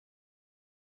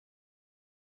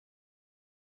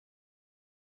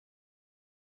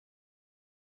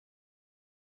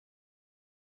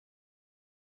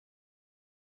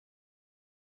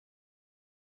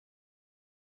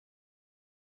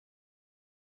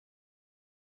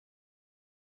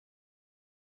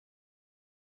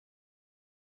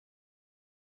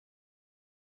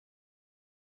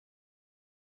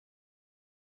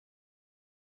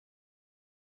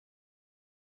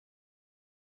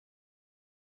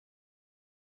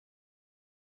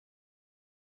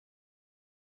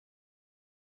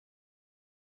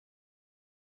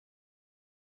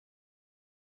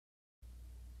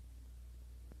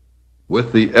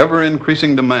With the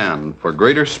ever-increasing demand for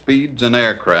greater speeds in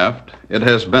aircraft, it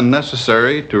has been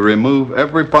necessary to remove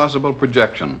every possible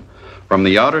projection from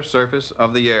the outer surface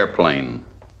of the airplane.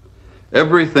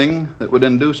 Everything that would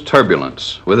induce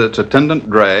turbulence with its attendant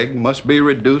drag must be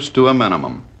reduced to a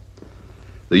minimum.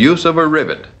 The use of a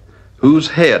rivet, whose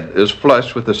head is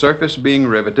flush with the surface being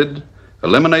riveted,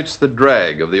 eliminates the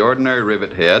drag of the ordinary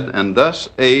rivet head and thus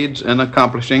aids in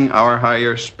accomplishing our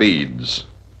higher speeds.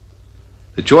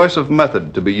 The choice of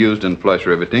method to be used in flush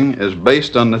riveting is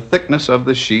based on the thickness of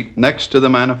the sheet next to the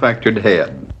manufactured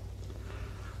head.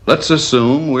 Let's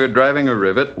assume we're driving a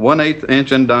rivet 1/8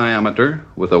 inch in diameter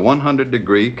with a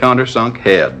 100-degree countersunk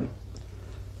head.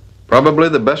 Probably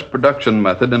the best production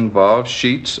method involves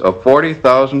sheets of 40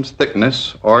 thousandths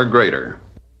thickness or greater.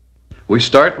 We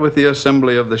start with the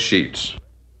assembly of the sheets,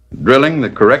 drilling the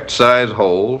correct size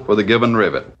hole for the given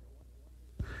rivet.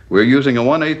 We're using a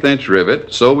 1/8 inch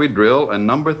rivet, so we drill a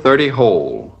number 30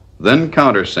 hole, then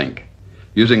countersink,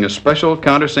 using a special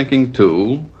countersinking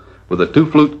tool with a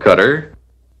 2-flute cutter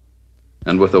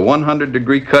and with a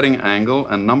 100-degree cutting angle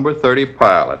and number 30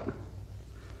 pilot.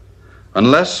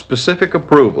 Unless specific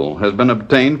approval has been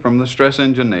obtained from the stress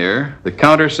engineer, the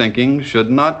countersinking should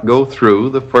not go through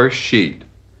the first sheet.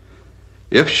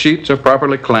 If sheets are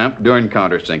properly clamped during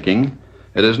countersinking,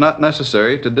 it is not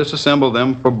necessary to disassemble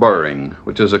them for burring,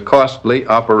 which is a costly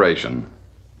operation.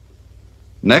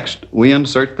 Next, we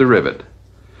insert the rivet,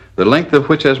 the length of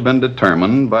which has been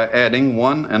determined by adding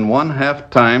 1 1/2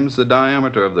 times the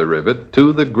diameter of the rivet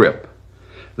to the grip.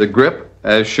 The grip,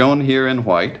 as shown here in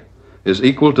white, is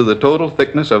equal to the total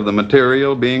thickness of the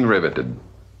material being riveted.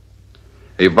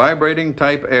 A vibrating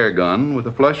type air gun with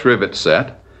a flush rivet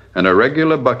set and a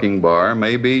regular bucking bar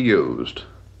may be used.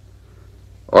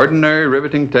 Ordinary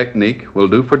riveting technique will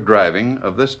do for driving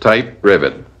of this type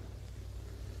rivet.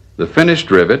 The finished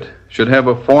rivet should have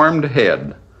a formed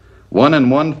head, 1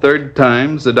 1/3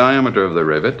 times the diameter of the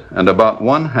rivet and about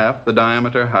 1/2 the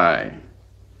diameter high.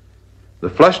 The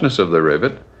flushness of the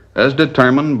rivet, as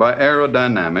determined by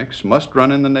aerodynamics, must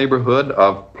run in the neighborhood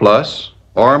of plus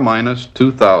or minus 2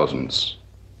 thousandths.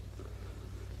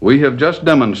 We have just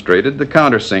demonstrated the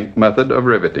countersink method of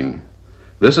riveting.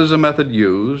 This is a method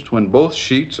used when both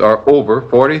sheets are over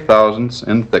 40 thousandths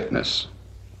in thickness.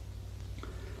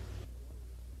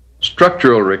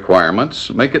 Structural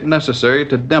requirements make it necessary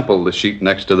to dimple the sheet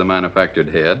next to the manufactured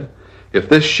head if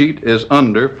this sheet is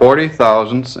under 40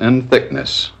 thousandths in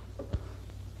thickness.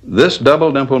 This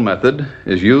double dimple method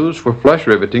is used for flush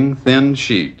riveting thin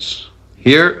sheets.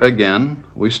 Here again,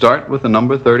 we start with the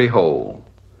number 30 hole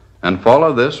and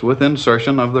follow this with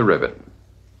insertion of the rivet.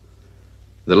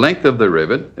 The length of the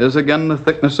rivet is again the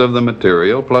thickness of the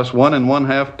material plus 1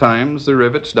 1/2 times the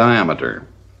rivet's diameter.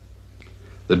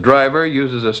 The driver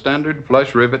uses a standard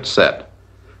flush rivet set.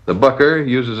 The bucker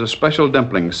uses a special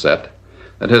dimpling set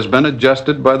that has been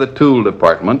adjusted by the tool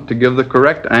department to give the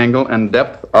correct angle and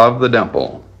depth of the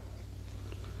dimple.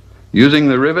 Using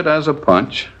the rivet as a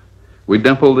punch, we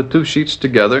dimple the two sheets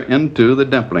together into the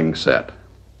dimpling set.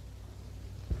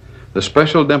 The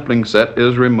special dimpling set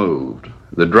is removed.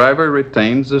 The driver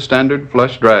retains the standard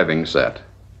flush driving set.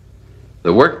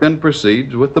 The work then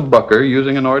proceeds with the bucker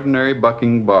using an ordinary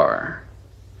bucking bar.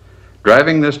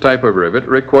 Driving this type of rivet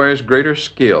requires greater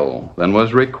skill than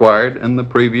was required in the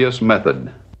previous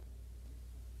method.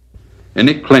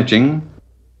 Any clinching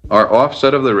or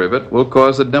offset of the rivet will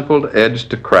cause the dimpled edge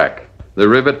to crack. The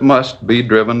rivet must be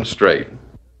driven straight.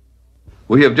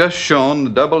 We have just shown the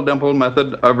double dimple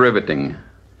method of riveting.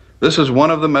 This is one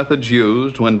of the methods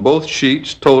used when both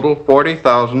sheets total 40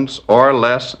 thousandths or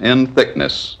less in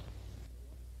thickness.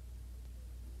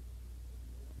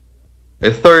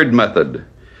 A third method,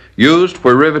 used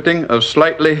for riveting of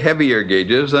slightly heavier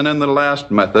gauges than in the last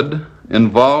method,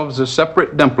 involves a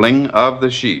separate dimpling of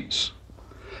the sheets.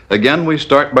 Again, we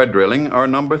start by drilling our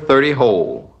number 30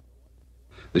 hole.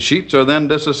 The sheets are then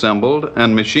disassembled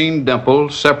and machine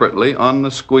dimpled separately on the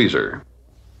squeezer.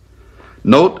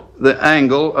 Note the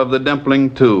angle of the dimpling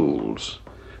tools.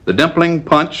 The dimpling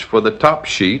punch for the top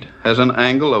sheet has an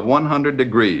angle of 100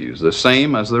 degrees, the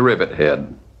same as the rivet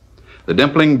head. The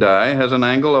dimpling die has an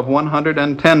angle of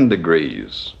 110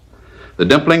 degrees. The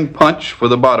dimpling punch for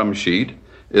the bottom sheet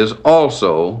is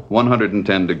also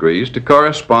 110 degrees to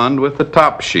correspond with the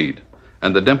top sheet,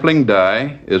 and the dimpling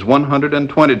die is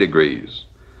 120 degrees.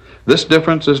 This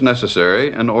difference is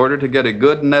necessary in order to get a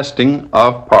good nesting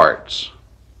of parts.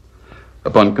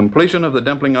 Upon completion of the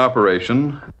dimpling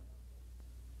operation,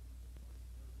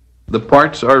 the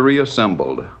parts are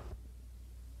reassembled.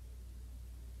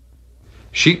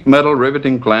 Sheet metal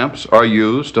riveting clamps are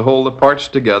used to hold the parts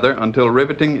together until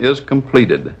riveting is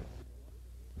completed.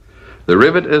 The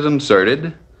rivet is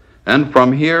inserted, and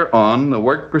from here on the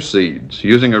work proceeds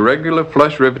using a regular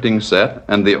flush riveting set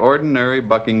and the ordinary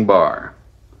bucking bar.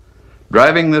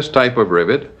 Driving this type of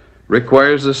rivet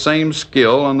requires the same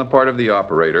skill on the part of the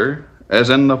operator as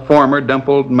in the former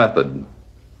dimpled method.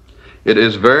 It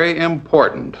is very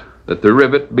important that the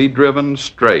rivet be driven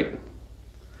straight.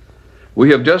 We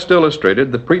have just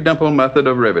illustrated the pre-dimple method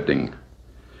of riveting.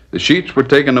 The sheets were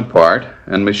taken apart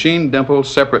and machine dimpled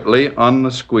separately on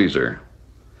the squeezer.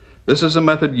 This is a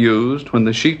method used when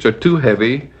the sheets are too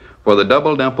heavy for the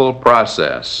double dimple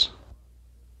process.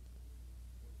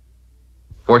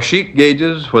 For sheet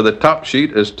gauges where the top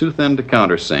sheet is too thin to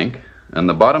countersink and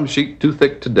the bottom sheet too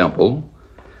thick to dimple,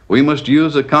 we must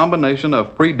use a combination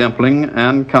of pre-dimpling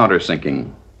and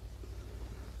countersinking.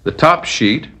 The top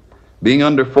sheet, being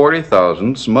under 40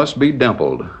 thousandths, must be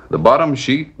dimpled. The bottom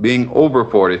sheet, being over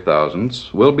 40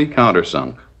 thousandths, will be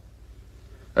countersunk.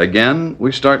 Again,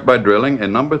 we start by drilling a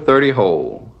number 30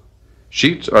 hole.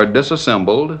 Sheets are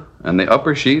disassembled and the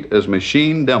upper sheet is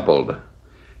machine dimpled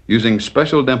using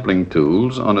special dimpling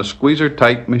tools on a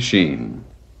squeezer-type machine.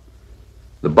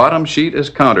 The bottom sheet is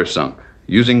countersunk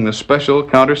using the special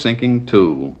countersinking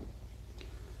tool.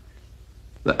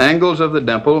 The angles of the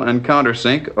dimple and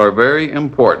countersink are very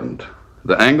important.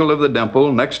 The angle of the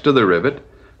dimple next to the rivet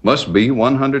must be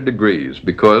 100 degrees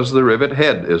because the rivet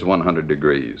head is 100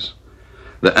 degrees.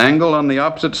 The angle on the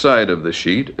opposite side of the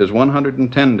sheet is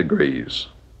 110 degrees.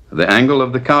 The angle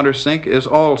of the countersink is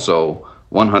also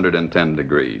 110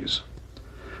 degrees.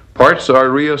 Parts are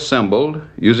reassembled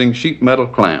using sheet metal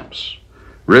clamps.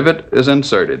 Rivet is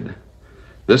inserted.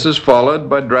 This is followed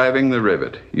by driving the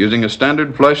rivet using a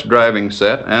standard flush driving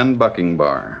set and bucking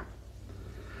bar.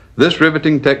 This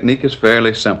riveting technique is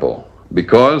fairly simple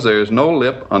because there is no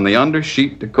lip on the under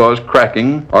sheet to cause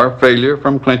cracking or failure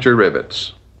from clincher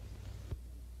rivets.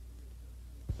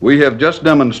 We have just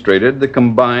demonstrated the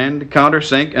combined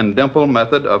countersink and dimple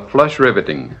method of flush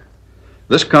riveting.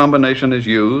 This combination is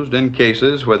used in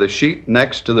cases where the sheet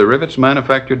next to the rivet's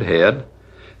manufactured head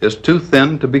is too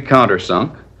thin to be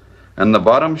countersunk and the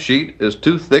bottom sheet is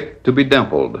too thick to be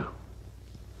dimpled.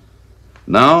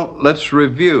 Now let's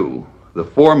review the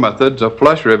four methods of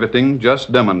flush riveting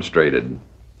just demonstrated.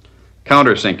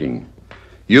 Countersinking,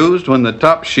 used when the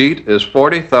top sheet is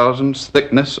 40 thousandths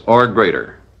thickness or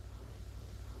greater.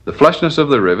 The flushness of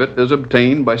the rivet is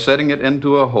obtained by setting it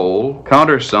into a hole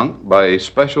countersunk by a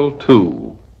special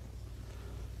tool.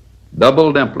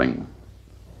 Double dimpling,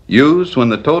 used when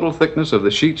the total thickness of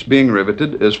the sheets being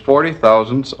riveted is 40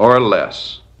 thousandths or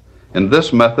less. In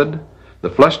this method, the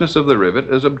flushness of the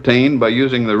rivet is obtained by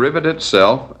using the rivet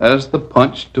itself as the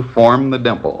punch to form the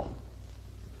dimple.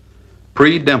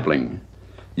 Pre-dimpling,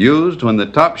 used when the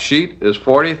top sheet is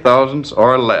 40 thousandths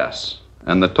or less,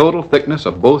 and the total thickness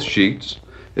of both sheets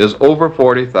is over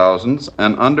 40 thousandths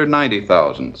and under 90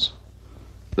 thousandths.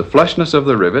 The flushness of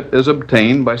the rivet is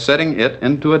obtained by setting it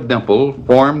into a dimple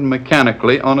formed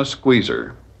mechanically on a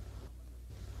squeezer.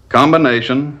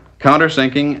 Combination,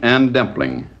 countersinking, and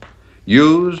dimpling,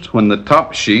 used when the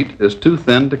top sheet is too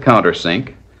thin to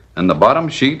countersink and the bottom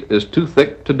sheet is too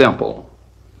thick to dimple.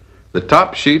 The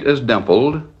top sheet is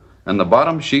dimpled and the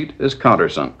bottom sheet is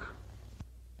countersunk.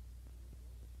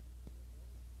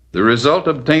 The result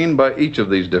obtained by each of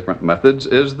these different methods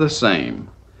is the same.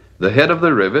 The head of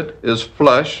the rivet is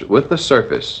flush with the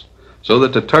surface so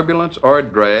that the turbulence or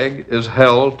drag is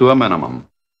held to a minimum.